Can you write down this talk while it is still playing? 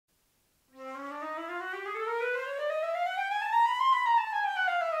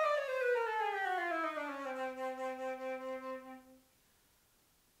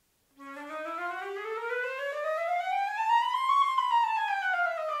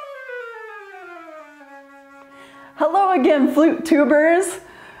Hello again, flute tubers.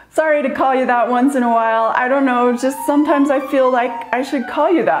 Sorry to call you that once in a while. I don't know, just sometimes I feel like I should call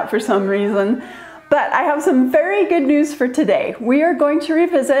you that for some reason. But I have some very good news for today. We are going to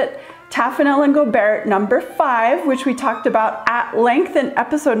revisit Taffanel and Gaubert number 5, which we talked about at length in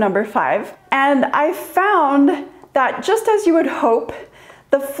episode number 5. And I found that, just as you would hope,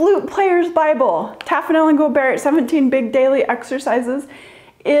 the Flute Players Bible, Taffanel and Gaubert, 17 Big Daily Exercises,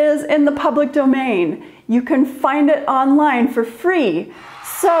 is in the public domain. You can find it online for free.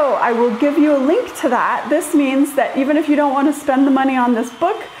 So I will give you a link to that. This means that even if you don't want to spend the money on this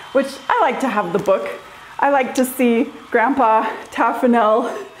book, which I like to have the book, I like to see Grandpa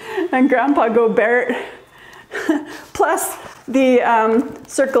Taffanel and Grandpa Gaubert, plus the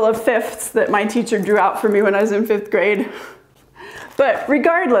circle of fifths that my teacher drew out for me when I was in 5th grade. But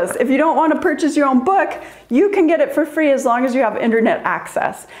regardless, if you don't want to purchase your own book, you can get it for free as long as you have internet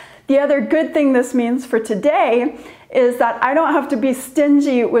access. The other good thing this means for today is that I don't have to be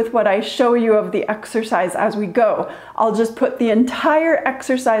stingy with what I show you of the exercise as we go. I'll just put the entire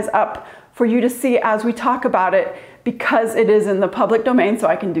exercise up for you to see as we talk about it, because it is in the public domain, so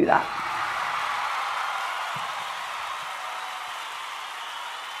I can do that.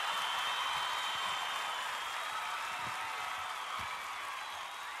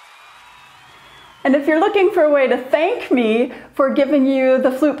 And if you're looking for a way to thank me for giving you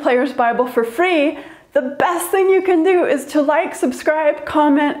the Flute Players Bible for free, the best thing you can do is to like, subscribe,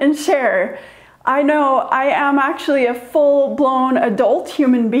 comment, and share. I know I am actually a full-blown adult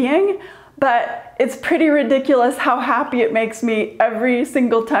human being, but it's pretty ridiculous how happy it makes me every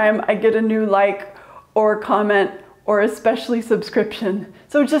single time I get a new like or comment, or especially subscription.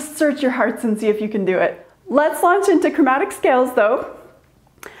 So just search your hearts and see if you can do it. Let's launch into chromatic scales though.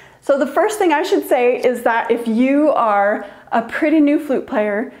 So the first thing I should say is that if you are a pretty new flute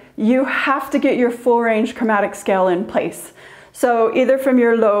player, you have to get your full range chromatic scale in place. So either from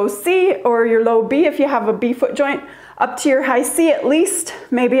your low C or your low B, if you have a B foot joint, up to your high C at least,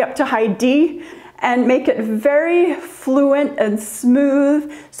 maybe up to high D, and make it very fluent and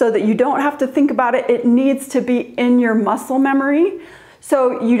smooth so that you don't have to think about it. It needs to be in your muscle memory.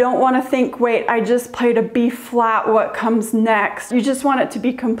 So you don't want to think, wait, I just played a B flat, what comes next? You just want it to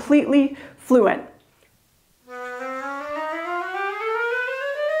be completely fluent.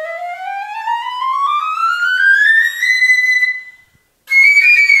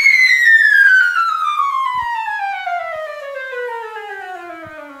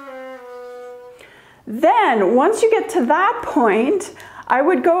 Then, once you get to that point, I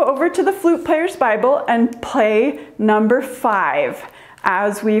would go over to the Flute Players Bible and play number 5.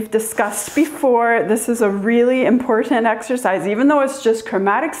 As we've discussed before, this is a really important exercise. Even though it's just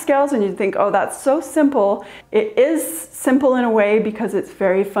chromatic scales and you think, oh, that's so simple, it is simple in a way because it's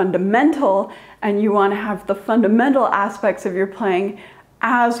very fundamental, and you want to have the fundamental aspects of your playing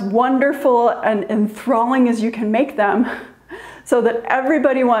as wonderful and enthralling as you can make them, so that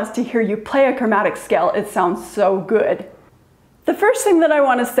everybody wants to hear you play a chromatic scale. It sounds so good. The first thing that I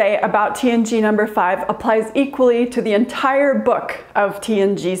want to say about TNG number 5 applies equally to the entire book of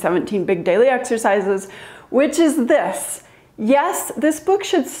TNG 17 Big Daily Exercises, which is this. Yes, this book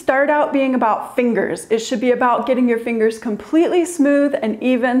should start out being about fingers. It should be about getting your fingers completely smooth and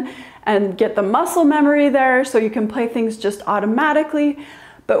even and get the muscle memory there so you can play things just automatically.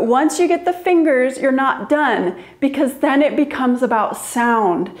 But once you get the fingers, you're not done, because then it becomes about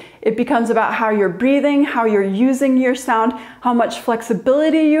sound. It becomes about how you're breathing, how you're using your sound, how much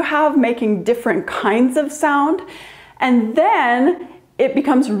flexibility you have making different kinds of sound. And then it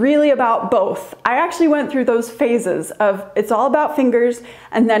becomes really about both. I actually went through those phases of it's all about fingers,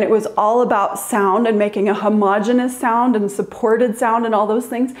 and then it was all about sound and making a homogeneous sound and supported sound and all those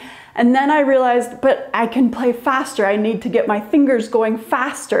things. And then I realized, but I can play faster. I need to get my fingers going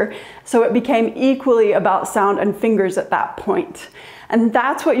faster. So it became equally about sound and fingers at that point. And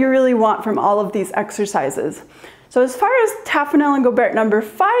that's what you really want from all of these exercises. So as far as Taffanel and Gaubert number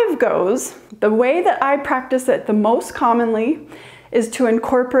 5 goes, the way that I practice it the most commonly is to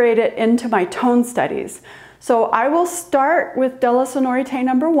incorporate it into my tone studies. So I will start with Della Sonorite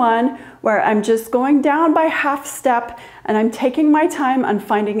number 1, where I'm just going down by half step and I'm taking my time on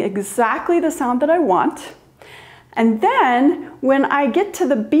finding exactly the sound that I want. And then when I get to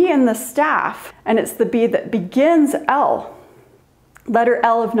the B in the staff, and it's the B that begins L, letter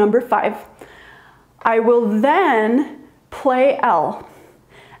L of number 5, I will then play L.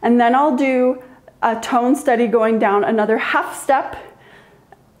 And then I'll do a tone study going down another half step,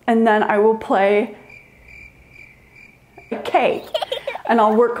 and then I will play K, and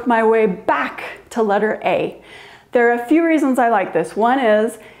I'll work my way back to letter A. There are a few reasons I like this. One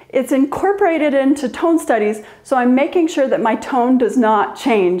is It's incorporated into tone studies, so I'm making sure that my tone does not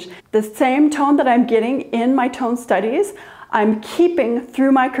change. The same tone that I'm getting in my tone studies, I'm keeping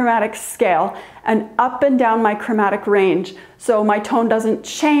through my chromatic scale and up and down my chromatic range. So my tone doesn't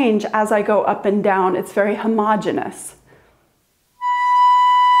change as I go up and down. It's very homogeneous.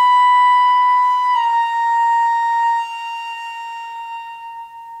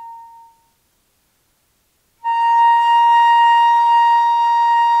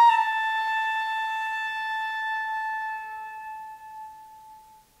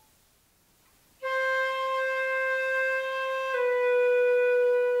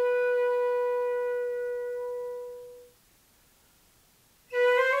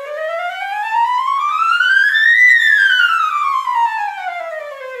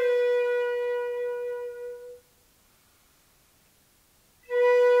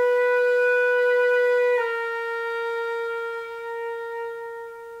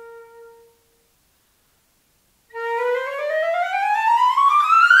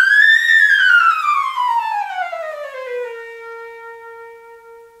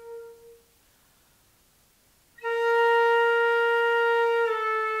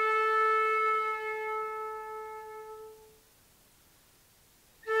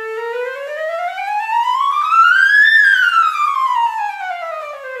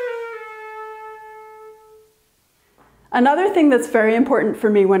 Another thing that's very important for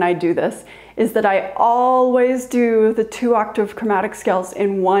me when I do this is that I always do the 2-octave chromatic scales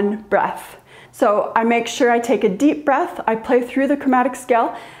in one breath. So I make sure I take a deep breath, I play through the chromatic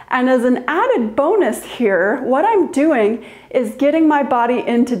scale, and as an added bonus here, what I'm doing is getting my body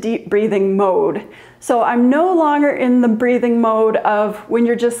into deep breathing mode. So I'm no longer in the breathing mode of when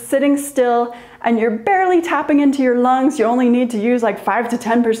you're just sitting still and you're barely tapping into your lungs, you only need to use like 5 to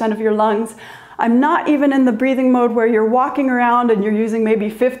 10% of your lungs. I'm not even in the breathing mode where you're walking around and you're using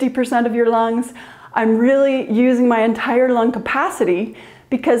maybe 50% of your lungs. I'm really using my entire lung capacity,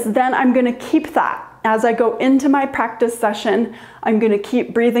 because then I'm going to keep that. As I go into my practice session, I'm going to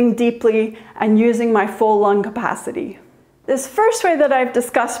keep breathing deeply and using my full lung capacity. This first way that I've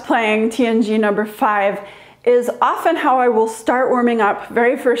discussed playing TNG number 5 is often how I will start warming up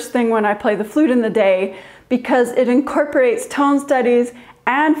very first thing when I play the flute in the day, because it incorporates tone studies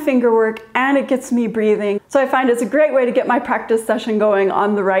and finger work, and it gets me breathing. So I find it's a great way to get my practice session going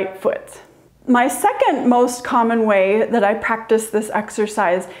on the right foot. My second most common way that I practice this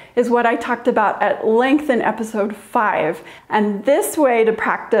exercise is what I talked about at length in episode 5. And this way to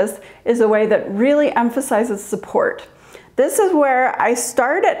practice is a way that really emphasizes support. This is where I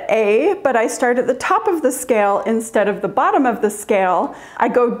start at A, but I start at the top of the scale instead of the bottom of the scale. I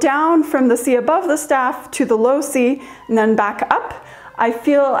go down from the C above the staff to the low C and then back up. I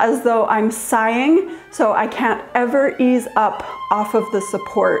feel as though I'm sighing, so I can't ever ease up off of the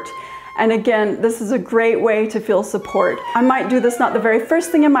support. And again, this is a great way to feel support. I might do this not the very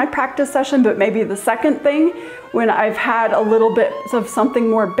first thing in my practice session, but maybe the second thing when I've had a little bit of something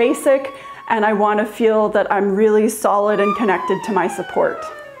more basic and I want to feel that I'm really solid and connected to my support.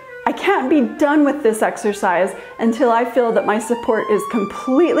 I can't be done with this exercise until I feel that my support is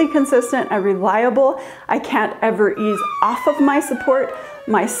completely consistent and reliable. I can't ever ease off of my support.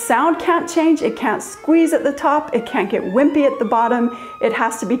 My sound can't change, it can't squeeze at the top, it can't get wimpy at the bottom. It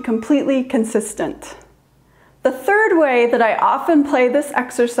has to be completely consistent. The third way that I often play this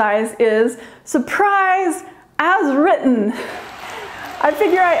exercise is surprise as written. I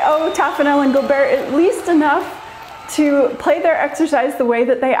figure I owe Taffanel and Gaubert at least enough to play their exercise the way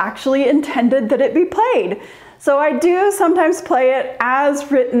that they actually intended that it be played. So I do sometimes play it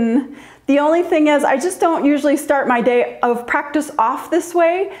as written. The only thing is I just don't usually start my day of practice off this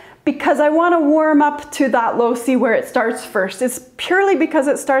way, because I want to warm up to that low C where it starts first. It's purely because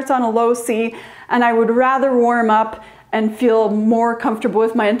it starts on a low C, and I would rather warm up and feel more comfortable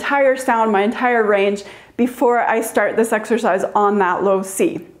with my entire sound, my entire range, before I start this exercise on that low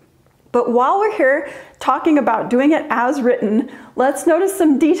C. But while we're here talking about doing it as written, let's notice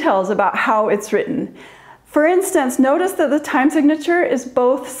some details about how it's written. For instance, notice that the time signature is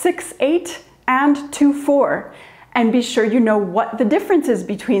both 6/8 and 2/4. And be sure you know what the difference is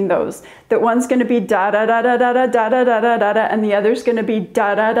between those. That one's going to be da da da da da da da da da da da da, and the other's going to be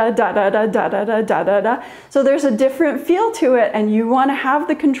da da da da da da da da da da da da. So there's a different feel to it, and you want to have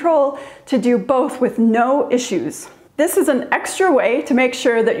the control to do both with no issues. This is an extra way to make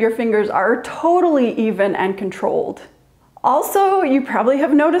sure that your fingers are totally even and controlled. Also, you probably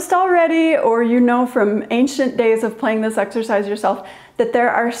have noticed already, or you know from ancient days of playing this exercise yourself, that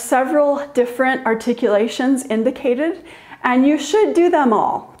there are several different articulations indicated, and you should do them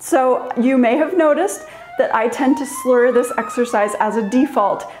all. So you may have noticed that I tend to slur this exercise as a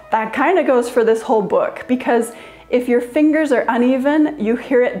default. That kind of goes for this whole book, because if your fingers are uneven, you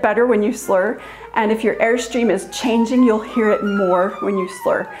hear it better when you slur, and if your airstream is changing, you'll hear it more when you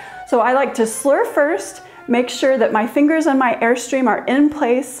slur. So I like to slur first, make sure that my fingers and my airstream are in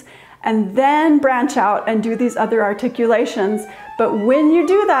place, and then branch out and do these other articulations. But when you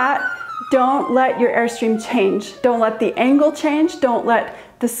do that, don't let your airstream change. Don't let the angle change. Don't let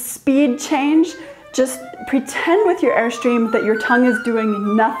the speed change. Just pretend with your airstream that your tongue is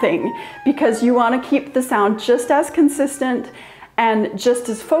doing nothing, because you want to keep the sound just as consistent and just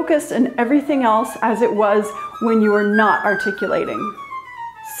as focused and everything else as it was when you were not articulating.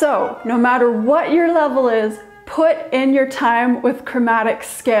 So, no matter what your level is, put in your time with chromatic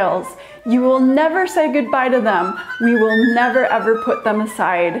scales. You will never say goodbye to them. We will never ever put them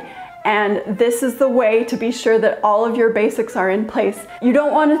aside. And this is the way to be sure that all of your basics are in place. You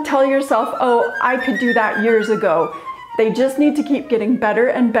don't want to tell yourself, oh, I could do that years ago. They just need to keep getting better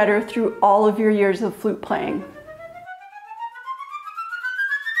and better through all of your years of flute playing.